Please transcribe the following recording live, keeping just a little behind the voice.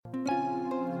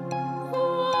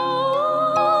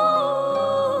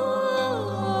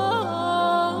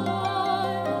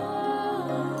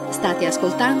State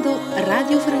ascoltando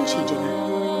Radio Francigena.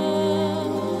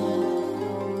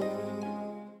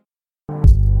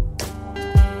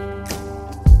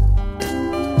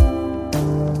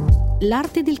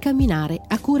 L'arte del camminare,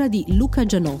 a cura di Luca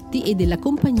Gianotti e della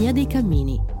Compagnia dei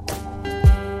Cammini.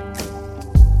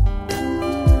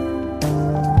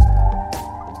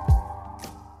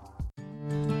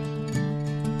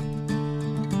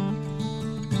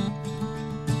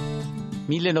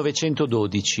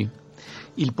 (1912).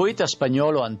 Il poeta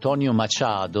spagnolo Antonio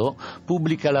Machado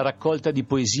pubblica la raccolta di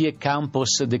poesie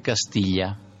Campos de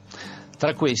Castilla.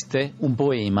 Tra queste un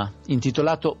poema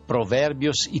intitolato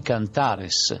Proverbios y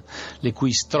Cantares, le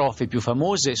cui strofe più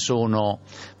famose sono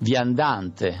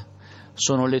Viandante,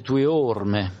 sono le tue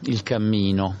orme il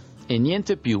cammino e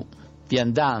niente più.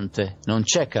 Viandante, non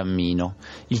c'è cammino,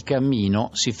 il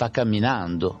cammino si fa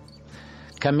camminando.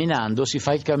 Camminando si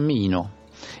fa il cammino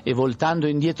e voltando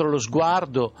indietro lo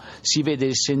sguardo si vede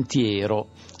il sentiero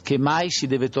che mai si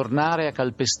deve tornare a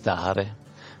calpestare.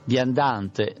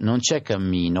 Viandante, non c'è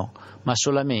cammino, ma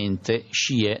solamente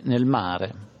scie nel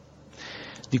mare.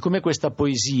 Di come questa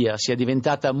poesia sia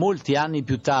diventata molti anni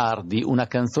più tardi una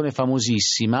canzone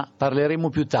famosissima parleremo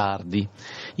più tardi.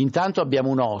 Intanto abbiamo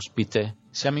un ospite.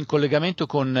 Siamo in collegamento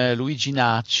con Luigi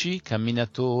Nacci,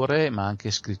 camminatore, ma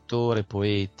anche scrittore,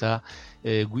 poeta,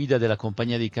 guida della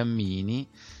Compagnia dei Cammini.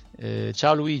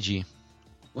 Ciao Luigi.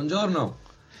 Buongiorno.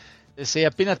 Sei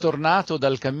appena tornato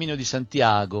dal Cammino di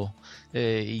Santiago,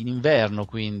 in inverno,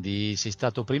 quindi sei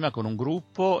stato prima con un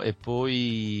gruppo e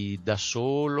poi da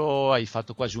solo, hai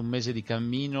fatto quasi un mese di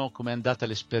cammino. Com'è andata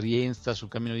l'esperienza sul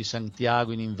Cammino di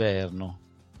Santiago in inverno?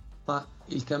 Ma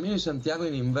il Cammino di Santiago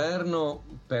in inverno,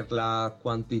 per la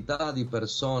quantità di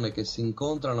persone che si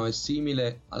incontrano, è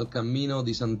simile al Cammino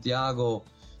di Santiago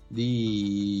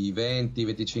di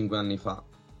 20-25 anni fa.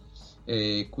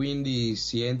 E quindi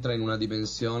si entra in una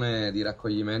dimensione di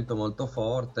raccoglimento molto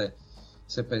forte.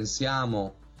 Se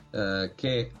pensiamo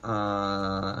che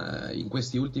in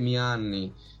questi ultimi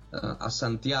anni a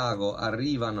Santiago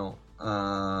arrivano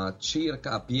a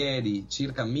piedi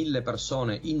circa 1000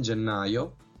 persone in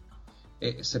gennaio,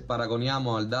 e se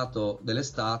paragoniamo al dato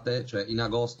dell'estate, cioè in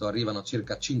agosto arrivano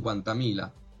circa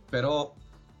 50.000, però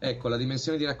ecco, la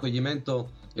dimensione di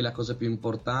raccoglimento è la cosa più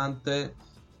importante.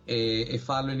 E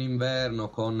farlo in inverno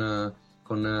con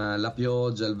la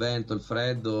pioggia, il vento, il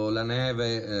freddo, la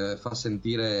neve fa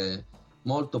sentire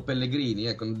molto pellegrini.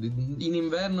 Ecco, in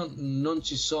inverno non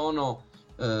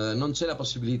c'è la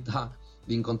possibilità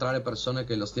di incontrare persone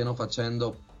che lo stiano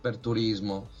facendo per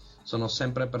turismo. Sono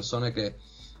sempre persone che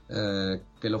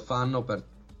lo fanno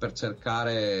per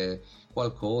cercare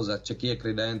qualcosa. C'è chi è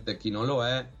credente, chi non lo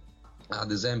è.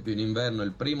 Ad esempio in inverno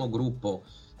il primo gruppo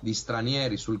di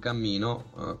stranieri sul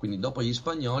cammino, quindi dopo gli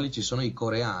spagnoli ci sono i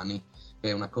coreani, che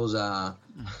è una cosa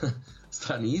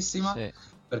stranissima, sì,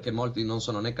 perché molti non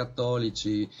sono né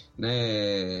cattolici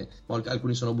né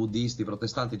alcuni sono buddisti,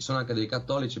 protestanti, ci sono anche dei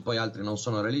cattolici, poi altri non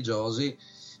sono religiosi,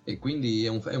 e quindi è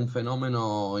un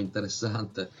fenomeno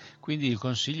interessante. Quindi il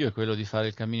consiglio è quello di fare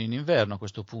il cammino in inverno a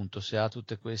questo punto, se ha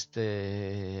tutte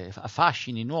queste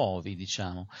fascini nuovi,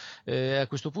 diciamo. A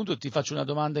questo punto ti faccio una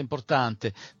domanda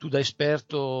importante. Tu, da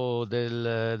esperto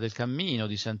del Cammino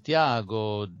di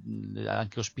Santiago,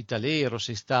 anche ospitalero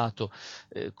sei stato,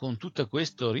 con tutto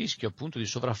questo rischio appunto di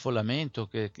sovraffollamento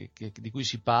di cui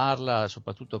si parla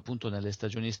soprattutto appunto nelle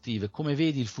stagioni estive, come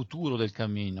vedi il futuro del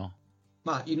cammino?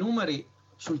 Ma i numeri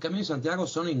sul Cammino di Santiago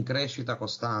sono in crescita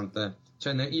costante,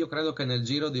 cioè io credo che nel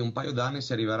giro di un paio d'anni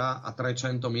si arriverà a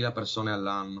 300.000 persone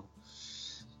all'anno.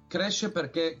 Cresce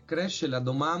perché cresce la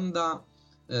domanda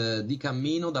di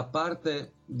cammino da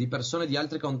parte di persone di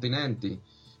altri continenti.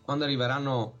 Quando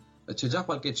arriveranno, c'è già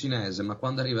qualche cinese, ma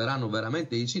quando arriveranno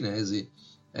veramente i cinesi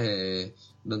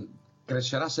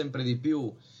crescerà sempre di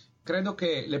più. Credo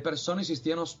che le persone si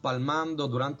stiano spalmando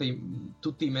durante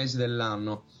tutti i mesi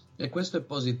dell'anno, e questo è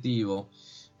positivo.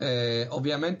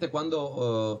 Ovviamente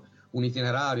quando un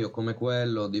itinerario come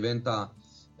quello diventa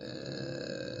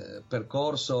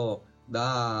percorso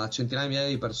da centinaia di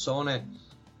migliaia di persone,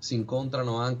 si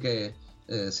incontrano anche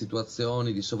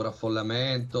situazioni di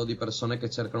sovraffollamento, di persone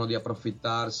che cercano di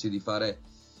approfittarsi, di fare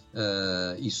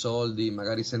i soldi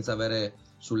magari senza avere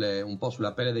un po'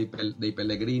 sulla pelle dei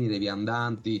pellegrini, dei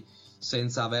viandanti,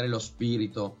 senza avere lo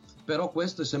spirito. Però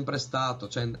questo è sempre stato,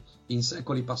 cioè in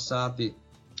secoli passati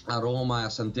a Roma e a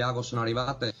Santiago sono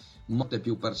arrivate molte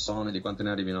più persone di quante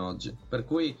ne arrivino oggi, per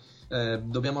cui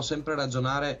dobbiamo sempre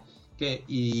ragionare che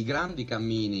i grandi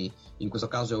cammini, in questo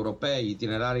caso europei,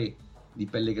 itinerari di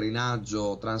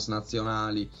pellegrinaggio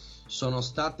transnazionali, sono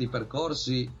stati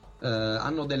percorsi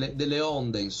hanno delle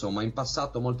onde, insomma. In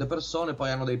passato molte persone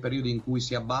poi hanno dei periodi in cui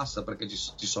si abbassa perché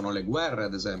ci sono le guerre,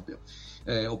 ad esempio,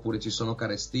 oppure ci sono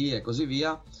carestie e così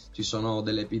via, ci sono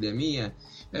delle epidemie,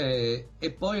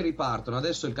 e poi ripartono.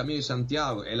 Adesso il Cammino di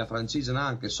Santiago e la Francigena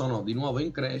anche sono di nuovo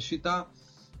in crescita.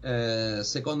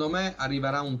 Secondo me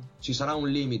ci sarà un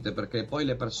limite, perché poi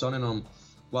le persone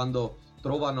quando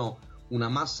trovano una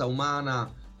massa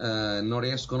umana non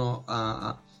riescono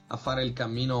a fare il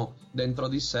cammino dentro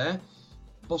di sé.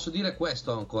 Posso dire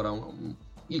questo ancora: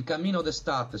 il cammino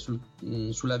d'estate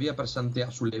sulle vie per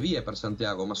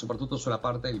Santiago, ma soprattutto sulla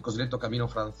parte, il cosiddetto cammino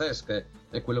francese, che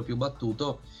è quello più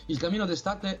battuto, il cammino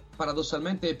d'estate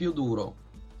paradossalmente è più duro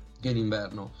che in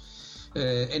inverno,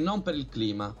 e non per il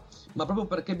clima, ma proprio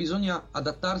perché bisogna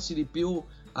adattarsi di più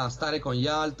a stare con gli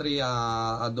altri,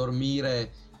 a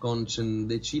dormire con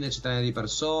decine e centinaia di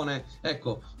persone.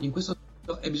 Ecco, in questo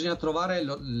e bisogna trovare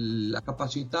la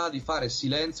capacità di fare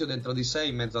silenzio dentro di sé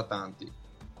in mezzo a tanti.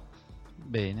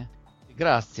 Bene,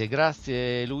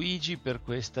 grazie Luigi per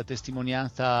questa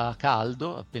testimonianza a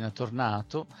caldo, appena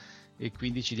tornato, e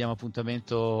quindi ci diamo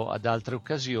appuntamento ad altre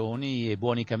occasioni e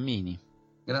buoni cammini.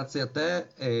 Grazie a te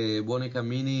e buoni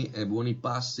cammini e buoni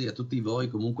passi a tutti voi,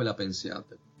 comunque la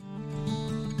pensiate.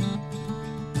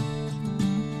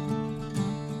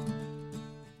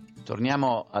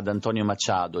 Torniamo ad Antonio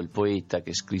Machado, il poeta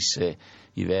che scrisse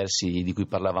i versi di cui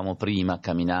parlavamo prima,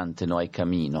 Camminante, no hay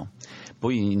camino.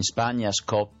 Poi in Spagna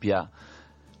scoppia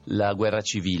la guerra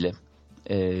civile,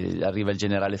 arriva il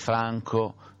generale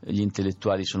Franco, gli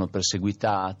intellettuali sono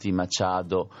perseguitati,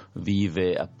 Machado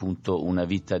vive appunto una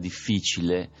vita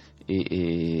difficile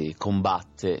e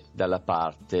combatte dalla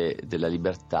parte della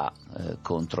libertà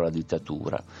contro la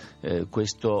dittatura,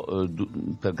 questo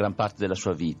per gran parte della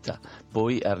sua vita.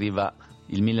 Poi arriva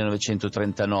il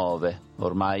 1939,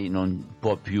 ormai non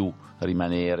può più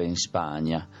rimanere in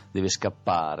Spagna, deve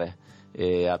scappare,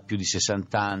 ha più di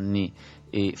 60 anni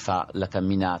e fa la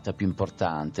camminata più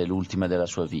importante, l'ultima della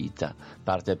sua vita.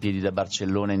 Parte a piedi da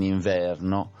Barcellona in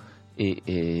inverno e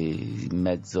in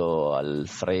mezzo al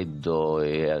freddo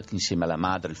e insieme alla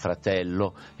madre, il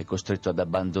fratello, è costretto ad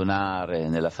abbandonare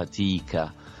nella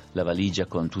fatica la valigia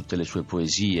con tutte le sue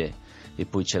poesie, e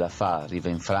poi ce la fa, arriva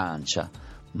in Francia,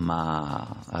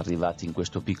 ma arrivati in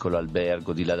questo piccolo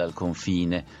albergo di là dal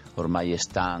confine ormai è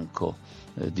stanco,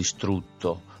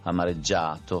 distrutto,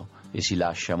 amareggiato, e si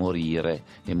lascia morire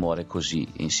e muore così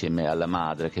insieme alla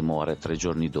madre che muore 3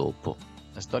 giorni dopo.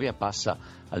 La storia passa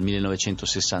al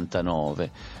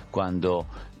 1969, quando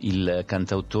il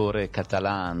cantautore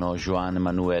catalano Joan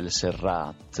Manuel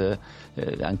Serrat,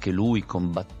 anche lui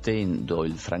combattendo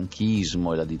il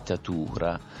franchismo e la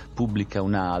dittatura, pubblica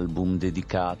un album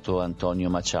dedicato a Antonio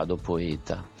Machado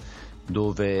poeta,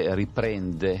 dove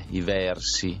riprende i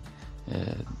versi,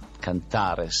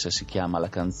 Cantares si chiama la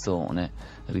canzone,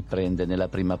 riprende nella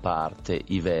prima parte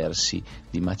i versi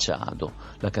di Machado.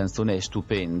 La canzone è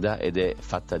stupenda ed è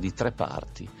fatta di 3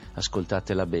 parti,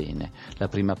 ascoltatela bene. La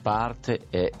prima parte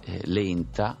è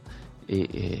lenta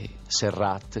e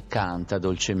Serrat canta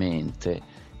dolcemente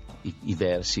i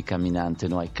versi Camminante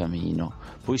no hay camino,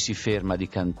 poi si ferma di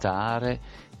cantare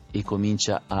e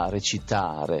comincia a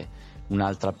recitare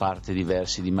un'altra parte di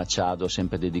versi di Machado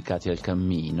sempre dedicati al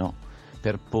cammino,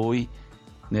 per poi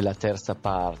nella terza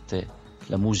parte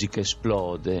la musica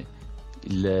esplode,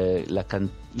 il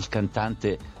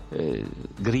cantante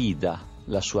grida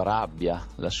la sua rabbia,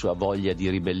 la sua voglia di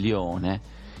ribellione,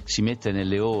 si mette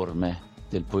nelle orme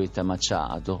del poeta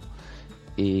Machado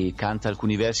e canta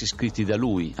alcuni versi scritti da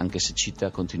lui, anche se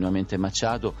cita continuamente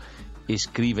Machado, e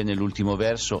scrive nell'ultimo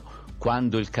verso: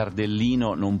 quando il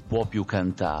cardellino non può più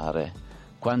cantare,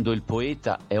 quando il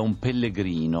poeta è un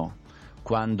pellegrino,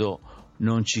 quando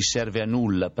non ci serve a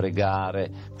nulla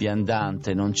pregare,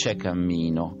 viandante non c'è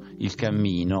cammino, il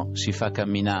cammino si fa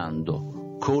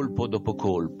camminando, colpo dopo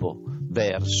colpo,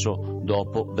 verso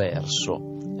dopo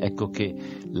verso. Ecco che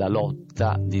la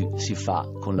lotta si fa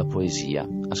con la poesia.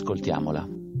 Ascoltiamola.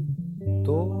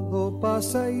 Todo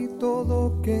pasa y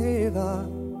todo queda,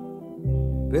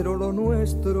 pero lo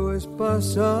nuestro es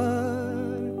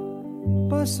pasar,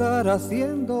 pasar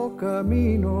haciendo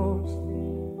caminos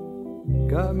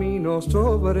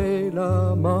sobre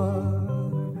la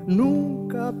mar.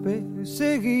 Nunca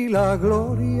perseguí la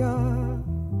gloria,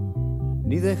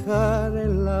 ni dejar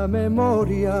en la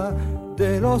memoria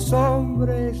de los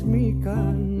hombres mi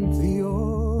canción.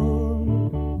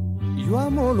 Yo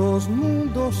amo los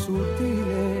mundos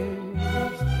sutiles,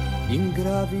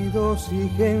 ingrávidos y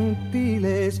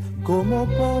gentiles, como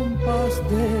pompas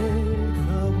de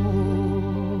jabón.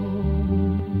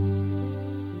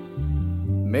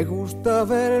 Me gusta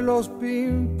verlos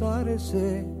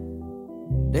pintarse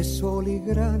de sol y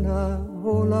grana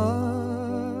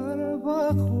volar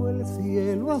bajo el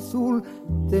cielo azul,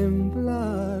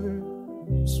 temblar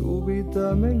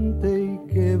súbitamente y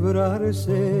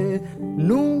quebrarse.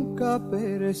 Nunca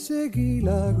perseguí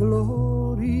la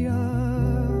gloria.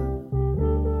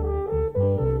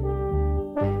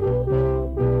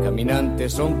 Caminante,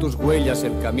 son tus huellas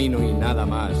el camino y nada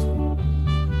más.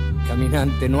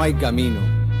 Caminante, no hay camino,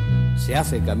 se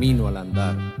hace camino al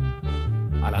andar.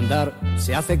 Al andar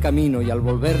se hace camino y al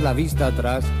volver la vista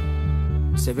atrás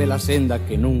se ve la senda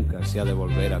que nunca se ha de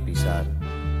volver a pisar.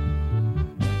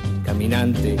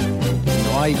 Caminante,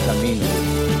 no hay camino,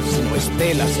 sino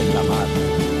estelas en la mar.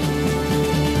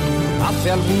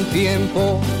 Hace algún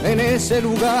tiempo en ese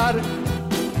lugar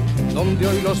donde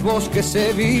hoy los bosques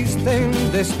se visten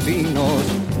de espinos,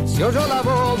 se oyó la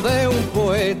voz de un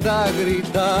poeta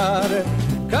gritar: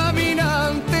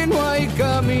 caminante, no hay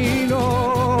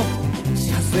camino,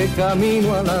 se hace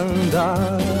camino al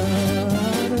andar.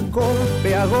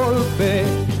 Golpe a golpe,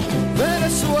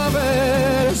 verso a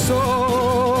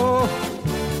verso,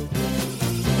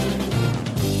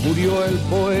 murió el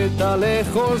poeta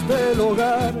lejos del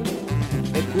hogar,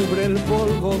 le cubre el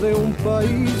polvo de un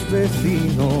país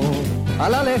vecino.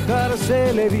 Al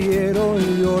alejarse le vieron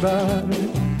llorar.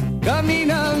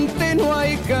 Caminante, no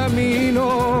hay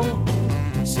camino,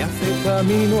 se hace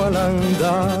camino al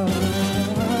andar.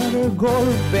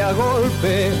 Golpe a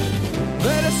golpe,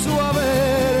 verso a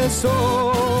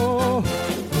verso.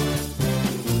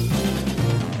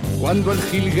 Cuando el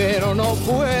jilguero no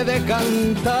puede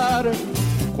cantar,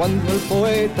 cuando el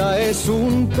poeta es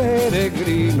un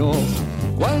peregrino,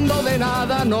 cuando de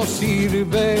nada nos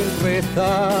sirve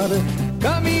rezar.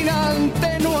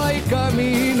 Caminante, no hay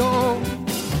camino,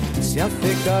 se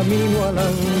hace camino al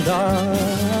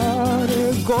andar.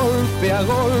 Golpe a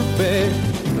golpe,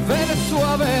 verso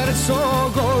a verso,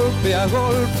 golpe a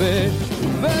golpe,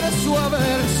 verso a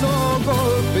verso,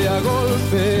 golpe a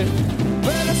golpe,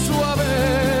 verso a verso.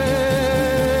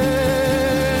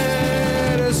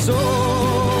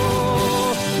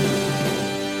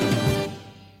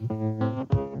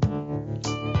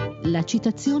 La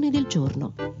citazione del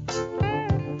giorno.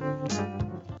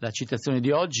 La citazione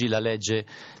di oggi la legge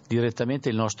direttamente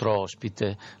il nostro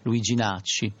ospite, Luigi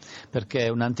Nacci, perché è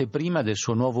un'anteprima del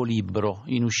suo nuovo libro,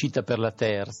 in uscita per la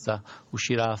terza,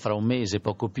 uscirà fra un mese,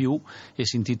 poco più, e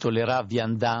si intitolerà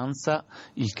Viandanza,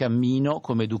 il cammino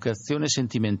come educazione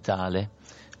sentimentale.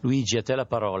 Luigi, a te la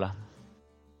parola.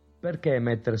 Perché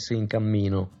mettersi in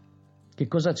cammino? Che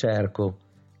cosa cerco?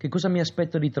 Che cosa mi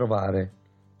aspetto di trovare?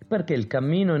 Perché il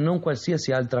cammino e non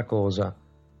qualsiasi altra cosa?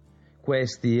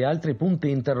 Questi e altri punti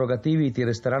interrogativi ti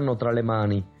resteranno tra le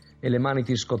mani e le mani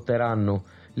ti scotteranno,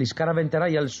 li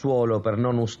scaraventerai al suolo per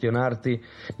non ustionarti,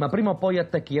 ma prima o poi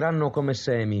attecchiranno come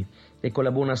semi e con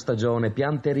la buona stagione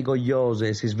piante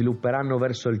rigogliose si svilupperanno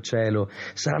verso il cielo,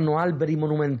 saranno alberi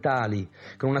monumentali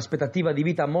con un'aspettativa di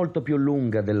vita molto più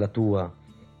lunga della tua.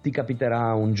 Ti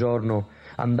capiterà un giorno,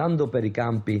 andando per i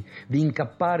campi, di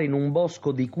incappare in un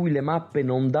bosco di cui le mappe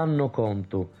non danno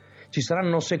conto. Ci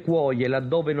saranno sequoie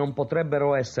laddove non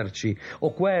potrebbero esserci,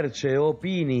 o querce o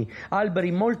pini,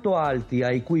 alberi molto alti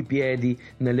ai cui piedi,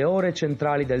 nelle ore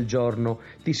centrali del giorno,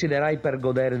 ti siederai per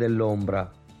godere dell'ombra.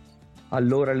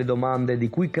 Allora le domande di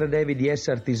cui credevi di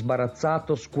esserti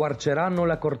sbarazzato squarceranno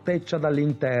la corteccia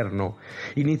dall'interno,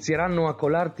 inizieranno a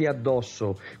colarti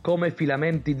addosso come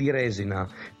filamenti di resina.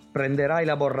 Prenderai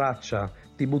la borraccia,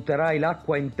 ti butterai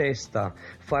l'acqua in testa,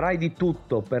 farai di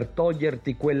tutto per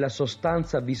toglierti quella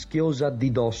sostanza vischiosa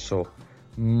di dosso,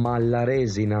 ma la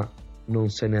resina non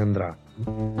se ne andrà.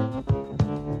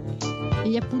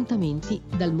 Gli appuntamenti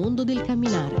dal mondo del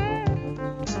camminare.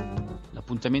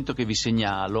 L'appuntamento che vi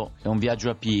segnalo è un viaggio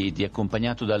a piedi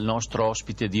accompagnato dal nostro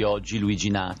ospite di oggi, Luigi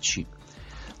Nacci.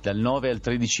 Dal 9 al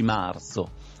 13 marzo,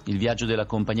 il viaggio della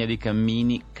Compagnia dei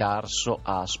Cammini, Carso,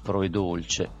 Aspro e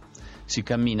Dolce. Si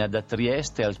cammina da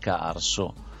Trieste al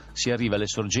Carso, si arriva alle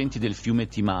sorgenti del fiume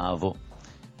Timavo.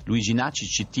 Luigi Nacci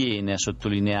ci tiene a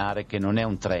sottolineare che non è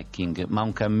un trekking, ma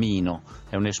un cammino,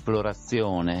 è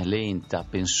un'esplorazione lenta,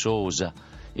 pensosa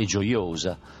e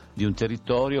gioiosa di un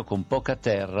territorio con poca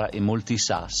terra e molti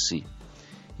sassi.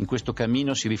 In questo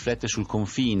cammino si riflette sul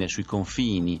confine, sui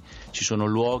confini, ci sono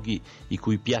luoghi i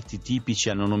cui piatti tipici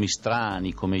hanno nomi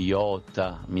strani come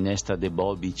Iota, minestra de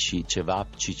bobici,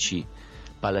 cevapcici,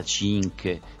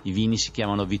 palacinche, i vini si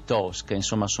chiamano vitosca,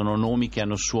 insomma sono nomi che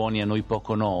hanno suoni a noi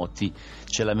poco noti,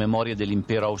 c'è la memoria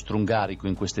dell'impero austro-ungarico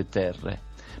in queste terre,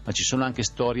 ma ci sono anche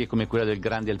storie come quella del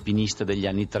grande alpinista degli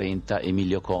anni 30,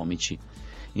 Emilio Comici.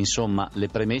 Insomma, le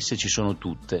premesse ci sono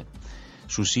tutte.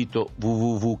 Sul sito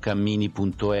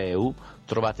www.cammini.eu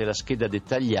trovate la scheda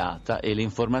dettagliata e le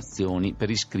informazioni per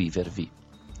iscrivervi.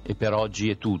 E per oggi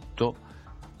è tutto.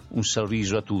 Un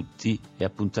sorriso a tutti e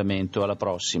appuntamento alla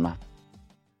prossima.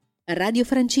 Radio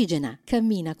Francigena,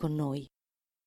 cammina con noi.